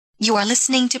You are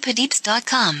listening to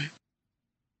Padeepz.com.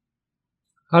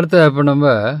 அடுத்து இப்போ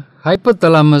நம்ம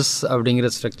ஹைப்போதலாமஸ் அப்படிங்கிற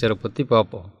ஸ்ட்ரக்சரை பற்றி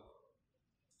பார்ப்போம்.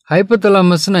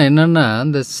 ஹைப்போதலாமஸ்னால் என்னென்னா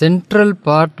the central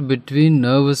part between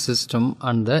nervous system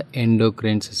and the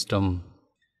endocrine system.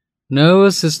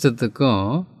 nervous சிஸ்டத்துக்கும்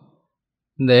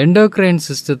இந்த எண்டோக்ரைன்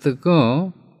சிஸ்டத்துக்கும்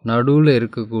நடுவில்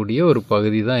இருக்கக்கூடிய ஒரு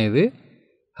பகுதி தான் இது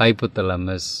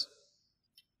ஹைப்போதலாமஸ்.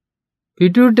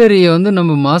 பிட்யூட்டரியை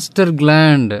நம்ம மாஸ்டர்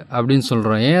கிளாண்ட் அப்படின்னு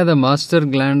சொல்கிறோம். ஏன் அதை மாஸ்டர்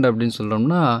கிளாண்ட் அப்படின்னு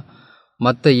சொல்கிறோம்னா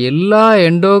மற்ற எல்லா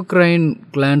எண்டோக்ரைன்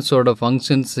கிளாண்ட்ஸோட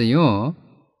ஃபங்க்ஷன்ஸையும்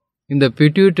இந்த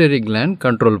பிட்யூட்டரி கிளாண்ட்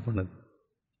கண்ட்ரோல் பண்ணுது.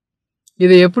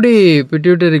 இது எப்படி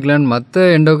பிட்யூட்டரி கிளாண்ட் மற்ற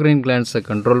எண்டோக்ரைன் கிளாண்ட்ஸை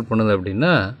கண்ட்ரோல் பண்ணுது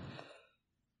அப்படின்னா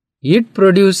it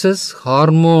produces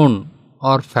hormone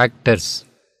R factors.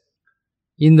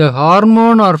 இந்த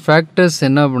ஹார்மோன் ஆர் ஃபேக்டர்ஸ்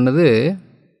என்ன பண்ணுது,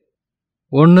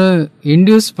 ஒன்று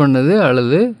இன்டியூஸ் பண்ணுது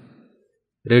அல்லது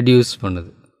ரெடியூஸ் பண்ணுது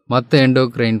மற்ற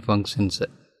எண்டோக்ரைன் ஃபங்க்ஷன்ஸை.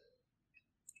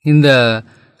 இந்த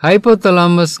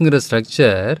ஹைப்போதலாமஸ்ங்கிற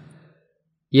ஸ்ட்ரக்சர்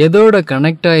எதோட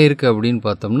கனெக்ட் ஆகிருக்கு அப்படின்னு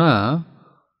பார்த்தோம்னா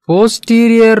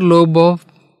posterior lobe of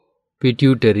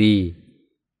pituitary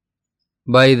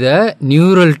by the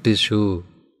neural tissue.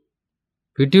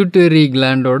 Pituitary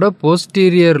கிளாண்டோட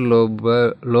posterior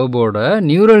லோபோட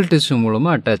neural tissue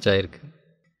மூலமாக அட்டாச் ஆகிருக்கு.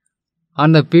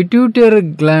 அந்த பிட்யூட்டரி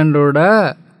கிளாண்டோட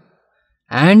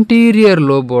ஆன்டீரியர்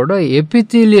லோபோட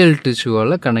epithelial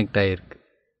டிஷ்யூவால் கனெக்ட் ஆகிருக்கு.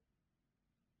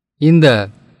 இந்த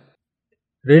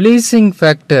releasing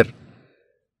factor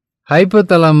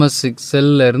hypothalamus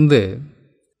செல்லிருந்து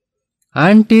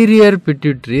anterior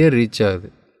பிட்யூட்டரியை reach ஆகுது.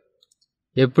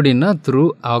 எப்படின்னா த்ரூ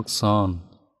ஆக்சான்.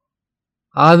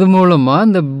 அது மூலமாக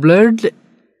இந்த blood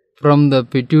from the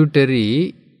pituitary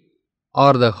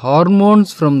or the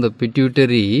hormones from the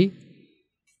pituitary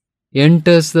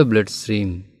enters the bloodstream.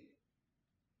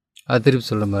 அது திருப்பி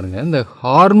சொல்ல பாருங்க. The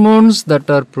hormones that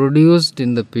are produced in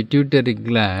the pituitary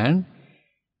gland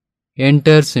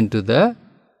enters into the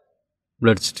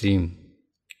bloodstream.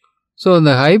 So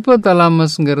the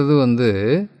hypothalamusங்கிறது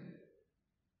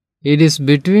it is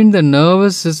between the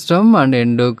nervous system and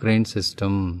endocrine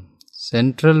system.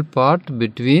 Central part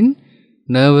between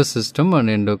nervous system and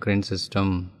endocrine system.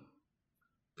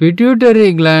 Pituitary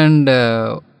gland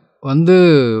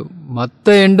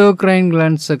மற்ற endocrine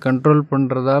கிளாண்ட்ஸை control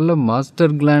பண்ணுறதால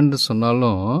master gland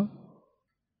சொன்னாலும்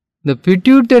இந்த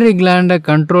pituitary கிளாண்டை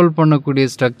control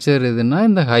பண்ணக்கூடிய structure எதுனா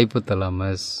இந்த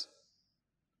hypothalamus.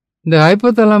 இந்த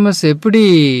hypothalamus எப்படி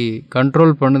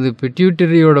control பண்ணுது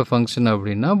பிட்யூட்டரியோட ஃபங்க்ஷன்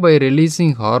அப்படின்னா by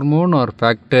releasing hormone R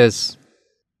factors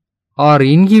R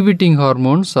inhibiting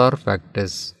hormones R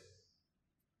factors.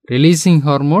 Releasing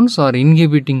hormones R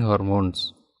inhibiting hormones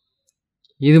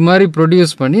இது மாதிரி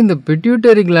ப்ரொடியூஸ் பண்ணி இந்த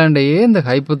பிட்யூட்டரி கிளாண்டையே இந்த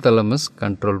ஹைப்போதலாமஸ்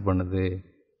கண்ட்ரோல் பண்ணுது.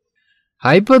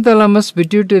 ஹைப்போதலாமஸ்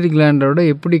பிட்யூட்டரி கிளாண்டோட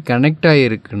எப்படி connect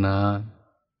ஆகிருக்குன்னா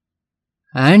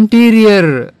anterior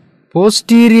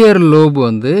posterior lobe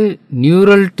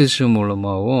neural tissue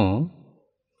மூலமாகவும்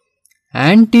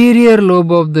anterior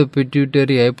lobe of the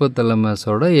pituitary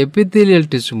ஹைப்போதலாமஸோட epithelial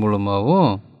tissue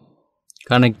மூலமாகவும்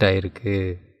connect ஆகிருக்கு.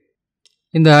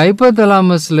 இந்த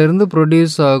ஹைப்போதலாமஸ்லேருந்து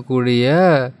ப்ரொடியூஸ் ஆகக்கூடிய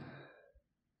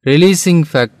releasing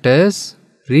factors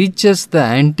reaches the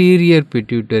anterior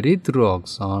pituitary through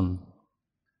axon.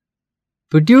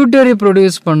 Pituitary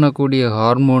produce பண்ணக்கூடிய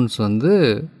ஹார்மோன்ஸ்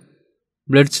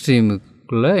blood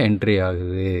streamக்குள்ளே என்ட்ரி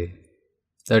ஆகுது.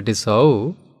 That is how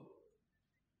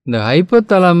the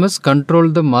hypothalamus control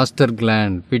the master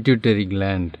gland, pituitary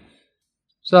gland.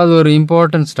 So அது ஒரு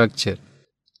important structure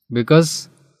because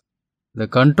the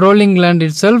controlling gland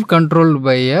itself controlled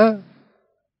by a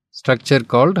structure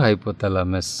called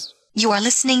hypothalamus. You are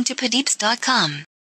listening to Padeepz.com.